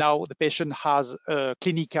now the patient has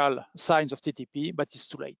clinical signs of TTP, but it's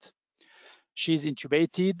too late. She's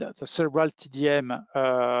intubated. The cerebral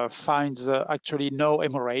TDM finds actually no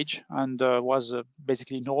hemorrhage and was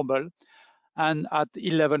basically normal. And at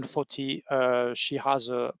 11:40, she has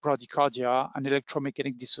a bradycardia, an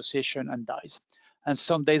electromagnetic dissociation, and dies. And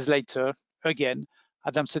some days later, again,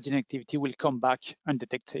 adamantine activity will come back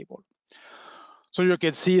undetectable. So you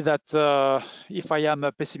can see that if I am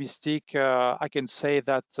pessimistic, I can say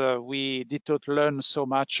that we did not learn so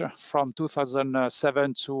much from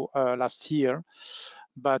 2007 to last year.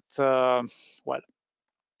 But well,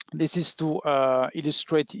 this is to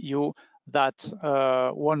illustrate you that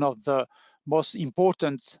one of the most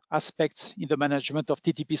important aspects in the management of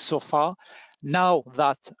TTP so far, now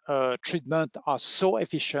that treatments are so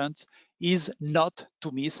efficient, is not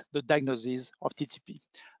to miss the diagnosis of TTP.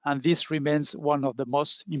 And this remains one of the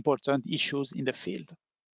most important issues in the field.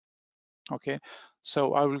 Okay,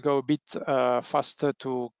 so I will go a bit faster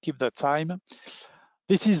to keep the time.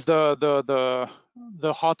 This is the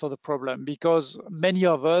heart of the problem, because many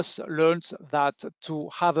of us learned that to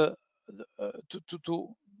have a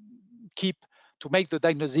to make the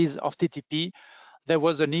diagnosis of TTP, there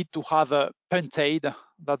was a need to have a pentaid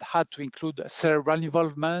that had to include cerebral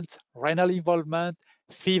involvement, renal involvement,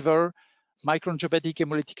 fever, microangiopathic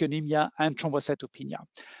hemolytic anemia, and thrombocytopenia.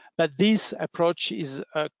 But this approach is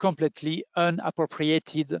completely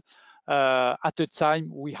unappropriated at a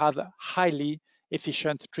time we have highly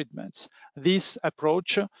efficient treatments. This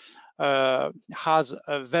approach has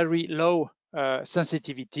a very low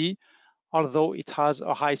sensitivity, although it has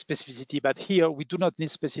a high specificity. But here we do not need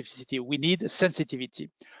specificity, we need sensitivity.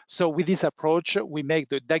 So with this approach, we make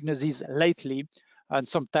the diagnosis lately and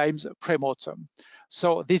sometimes pre-mortem.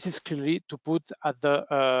 So this is clearly to put at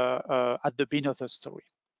the beginning of the story.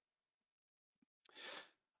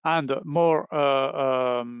 And more,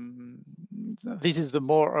 this is the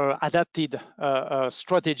more adapted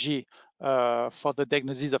strategy for the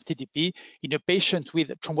diagnosis of TTP in a patient with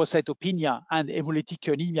thrombocytopenia and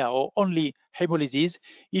hemolytic anemia or only hemolysis.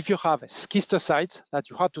 If you have schistocytes that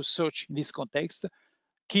you have to search in this context,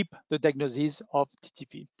 keep the diagnosis of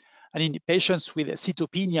TTP. And in patients with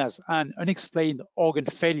cytopenias and unexplained organ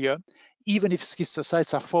failure, even if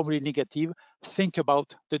schistocytes are formally negative, think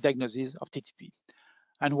about the diagnosis of TTP.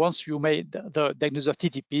 And once you made the diagnosis of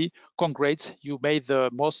TTP, congrats, you made the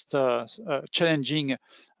most challenging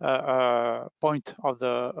point of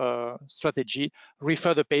the strategy.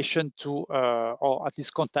 Refer the patient to, or at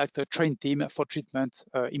least contact a trained team for treatment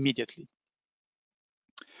immediately.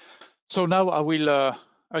 So now I will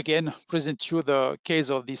again present you the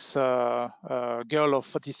case of this girl of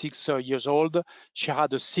 46 years old. She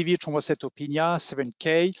had a severe thrombocytopenia,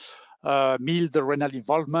 7K, mild renal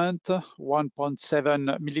involvement,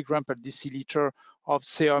 1.7 milligram per deciliter of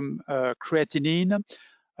serum creatinine,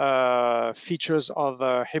 features of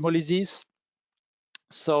hemolysis.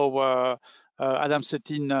 So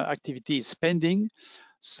Adam-13 activity is pending.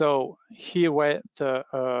 So here were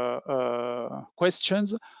the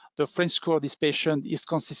questions. The French score of this patient is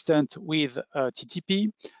consistent with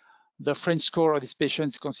TTP. The French score of this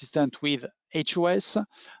patient is consistent with HOS.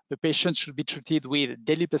 The patient should be treated with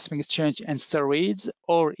daily plasma exchange and steroids,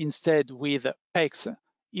 or instead with PEX,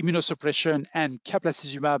 immunosuppression, and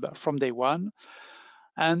caplacizumab from day one.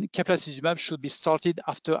 And caplacizumab should be started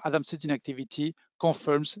after Adam-13 activity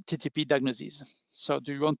confirms TTP diagnosis. So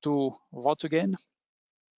do you want to vote again?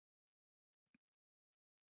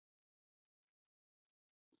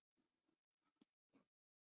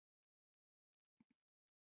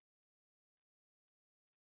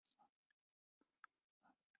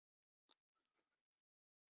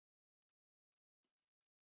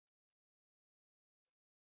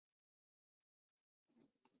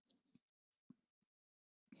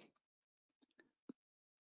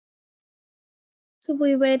 So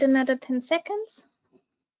we wait another 10 seconds.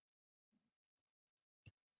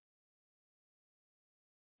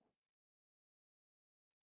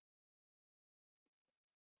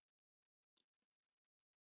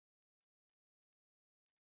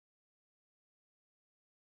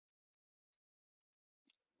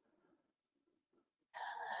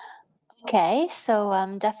 Okay,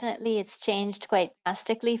 so definitely it's changed quite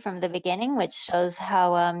drastically from the beginning, which shows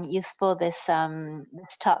how useful this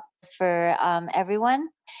this talk for everyone.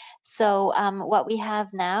 So what we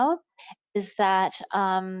have now is that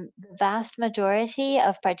the vast majority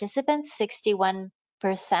of participants, 61%,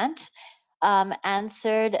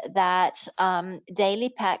 answered that daily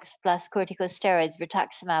PEX plus corticosteroids,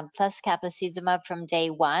 rituximab plus caplacizumab from day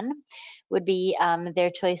one would be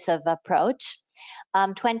their choice of approach.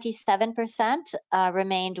 27%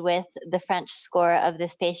 remained with the French score of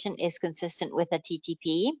this patient is consistent with a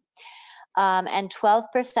TTP. And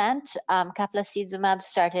 12% caplacizumab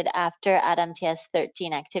started after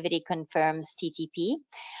ADAMTS13 activity confirms TTP,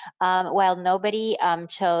 while nobody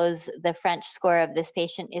chose the French score of this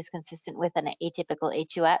patient is consistent with an atypical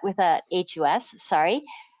HUS, with a HUS, sorry,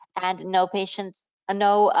 and no patients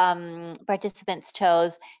no participants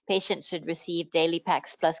chose patients should receive daily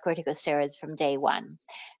PAX plus corticosteroids from day one.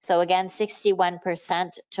 So again,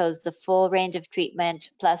 61% chose the full range of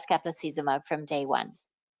treatment plus caplacizumab from day one.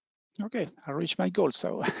 Okay, I reached my goal,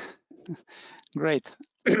 so great,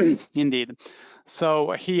 indeed.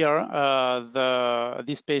 So here,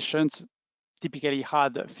 these patients typically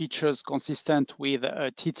had features consistent with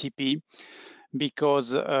TTP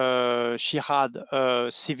because she had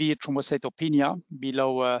severe thrombocytopenia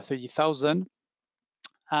below 30,000,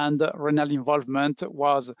 and renal involvement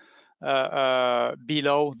was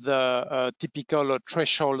below the typical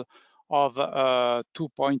threshold of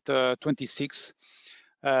 2.26.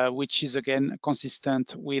 Which is again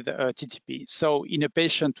consistent with TTP. So in a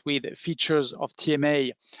patient with features of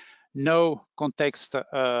TMA, no context,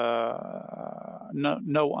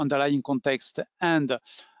 no underlying context, and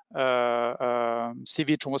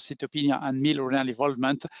severe thrombocytopenia and mild renal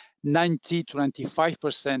involvement, 90 to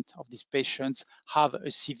 95% of these patients have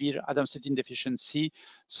a severe Adenosine deficiency.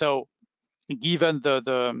 So given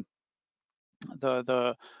the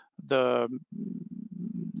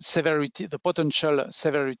severity, the potential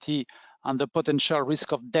severity and the potential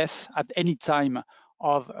risk of death at any time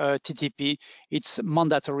of TTP, it's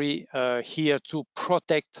mandatory here to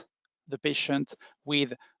protect the patient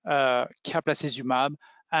with caplacizumab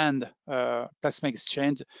and plasma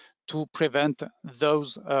exchange to prevent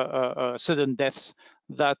those sudden deaths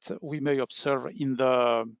that we may observe in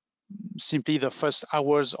simply the first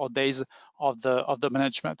hours or days of the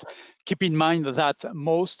management. Keep in mind that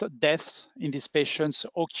most deaths in these patients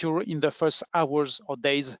occur in the first hours or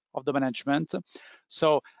days of the management.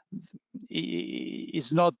 So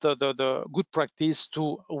it's not the good practice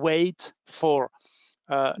to wait for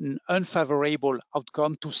an unfavorable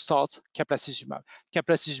outcome to start caplacizumab.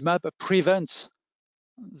 Caplacizumab prevents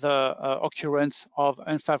the occurrence of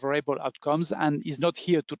unfavorable outcomes and is not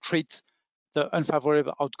here to treat the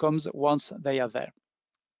unfavorable outcomes once they are there.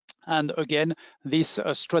 And again, this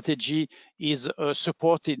strategy is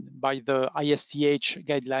supported by the ISTH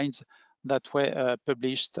guidelines that were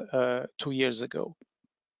published 2 years ago.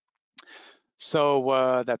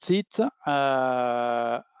 So that's it.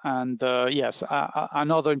 Yes,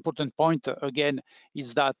 another important point again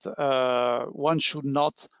is that one should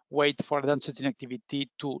not wait for adenosine activity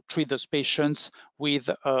to treat those patients with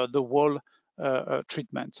the whole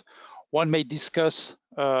treatment. One may discuss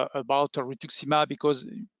about rituximab because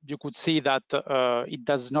you could see that it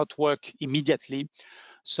does not work immediately.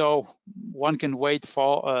 So one can wait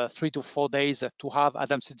for 3 to 4 days to have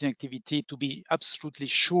adenosine activity to be absolutely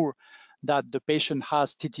sure that the patient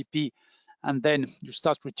has TTP, and then you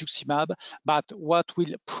start rituximab. But what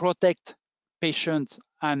will protect patients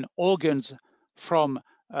and organs from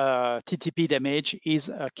TTP damage is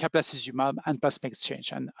caplacizumab and plasma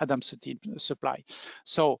exchange and adenosine supply.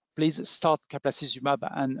 So please start caplacizumab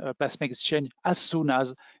and plasma exchange as soon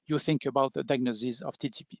as you think about the diagnosis of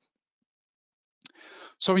TTP.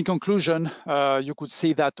 So in conclusion, you could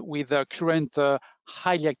see that with the current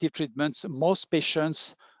highly active treatments, most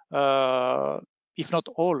patients, if not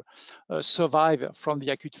all, survive from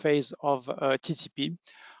the acute phase of TTP.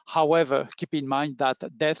 However, keep in mind that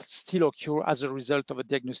deaths still occur as a result of a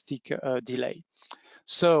diagnostic delay.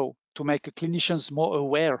 So to make clinicians more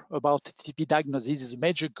aware about TTP diagnosis is a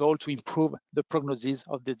major goal to improve the prognosis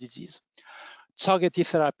of the disease. Targeted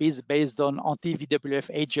therapies based on anti-VWF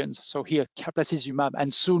agents, so here caplacizumab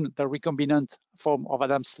and soon the recombinant form of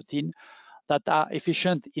adenosine, that are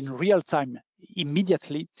efficient in real time,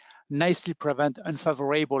 immediately, nicely prevent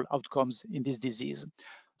unfavorable outcomes in this disease.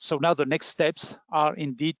 So now the next steps are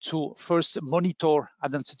indeed to first monitor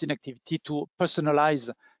adenosine activity, to personalize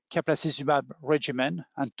caplacizumab regimen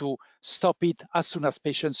and to stop it as soon as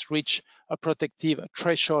patients reach a protective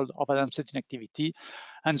threshold of adenosine activity.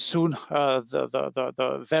 And soon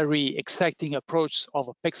the very exciting approach of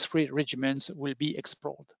PEX-free regimens will be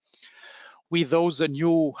explored. With those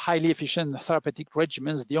new highly efficient therapeutic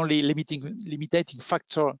regimens, the only limiting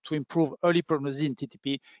factor to improve early prognosis in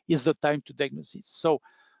TTP is the time to diagnosis. So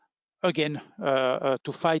again,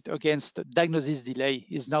 to fight against diagnosis delay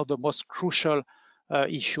is now the most crucial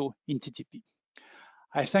issue in TTP.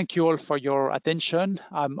 I thank you all for your attention.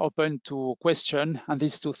 I'm open to questions, and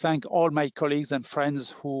this is to thank all my colleagues and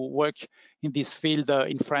friends who work in this field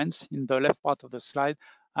in France, in the left part of the slide,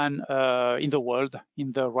 and in the world,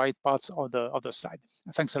 in the right parts of the other slide.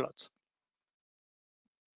 Thanks a lot.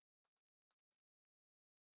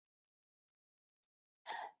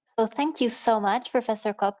 So thank you so much,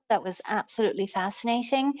 Professor Coppo. That was absolutely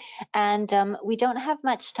fascinating. And we don't have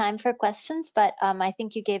much time for questions, but I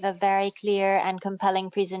think you gave a very clear and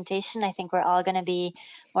compelling presentation. I think we're all going to be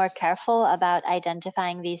more careful about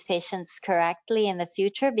identifying these patients correctly in the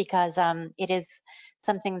future because it is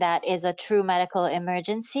something that is a true medical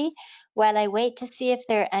emergency. While I wait to see if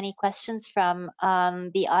there are any questions from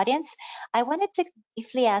the audience, I wanted to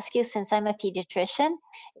briefly ask you, since I'm a pediatrician,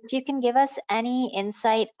 if you can give us any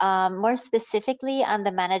insight more specifically on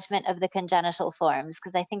the management of the congenital forms,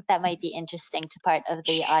 because I think that might be interesting to part of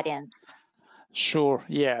the audience. Sure,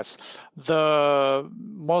 yes. The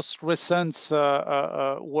most recent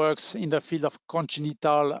works in the field of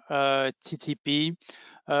congenital TTP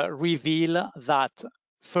reveal that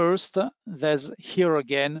first, there's here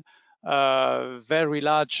again a very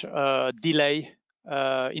large delay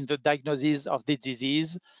in the diagnosis of the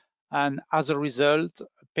disease. And as a result,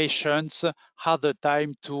 patients have the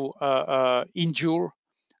time to injure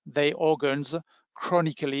their organs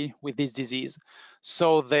chronically with this disease.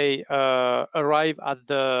 So they arrive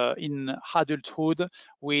in adulthood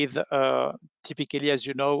with typically, as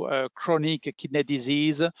you know, chronic kidney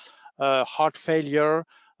disease, heart failure,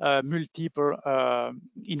 multiple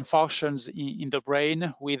infarctions in the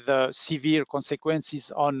brain with severe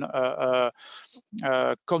consequences on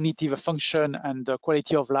cognitive function and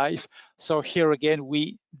quality of life. So here again,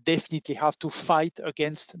 we definitely have to fight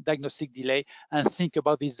against diagnostic delay and think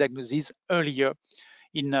about this diagnosis earlier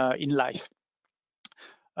in life.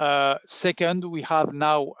 Second, we have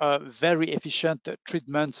now very efficient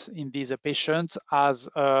treatments in these patients, as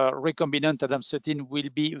recombinant adenosine will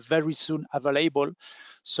be very soon available.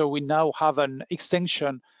 So we now have an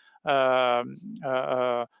extension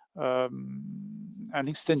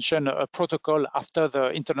protocol after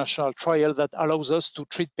the international trial that allows us to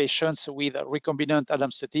treat patients with recombinant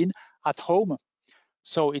adenosine at home.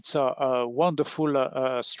 So it's a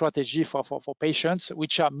wonderful strategy for patients,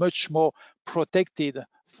 which are much more protected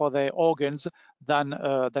for their organs than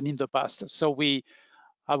in the past. So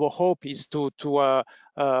our hope is to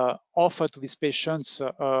offer to these patients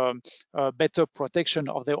better protection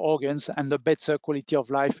of their organs and a better quality of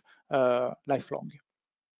life lifelong.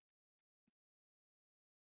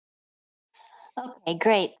 Okay,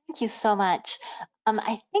 great. Thank you so much.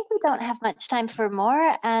 I think we don't have much time for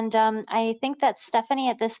more, and I think that Stephanie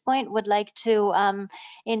at this point would like to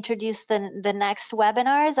introduce the next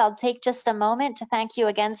webinars. I'll take just a moment to thank you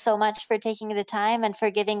again so much for taking the time and for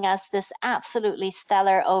giving us this absolutely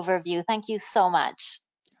stellar overview. Thank you so much.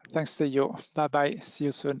 Thanks to you. Bye-bye. See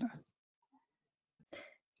you soon.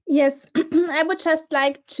 Yes, I would just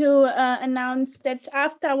like to announce that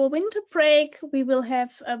after our winter break, we will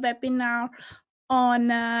have a webinar on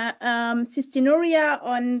cystinuria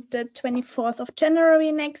on the 24th of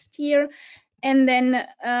January next year, and then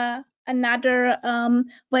another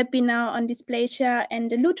webinar on dysplasia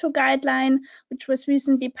and the LUTO guideline, which was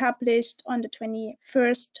recently published on the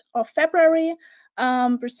 21st of February,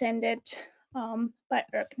 presented by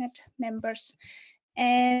ERKNet members.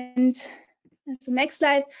 And the next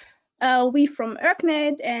slide, we from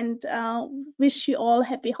ERKNet and wish you all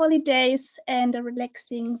happy holidays and a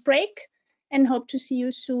relaxing break, and hope to see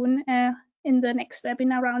you soon in the next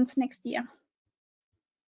webinar rounds next year.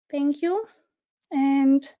 Thank you,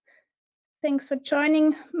 and thanks for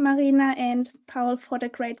joining, Marina and Paul, for the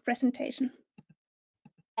great presentation.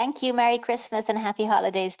 Thank you. Merry Christmas and happy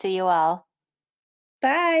holidays to you all.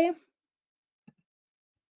 Bye.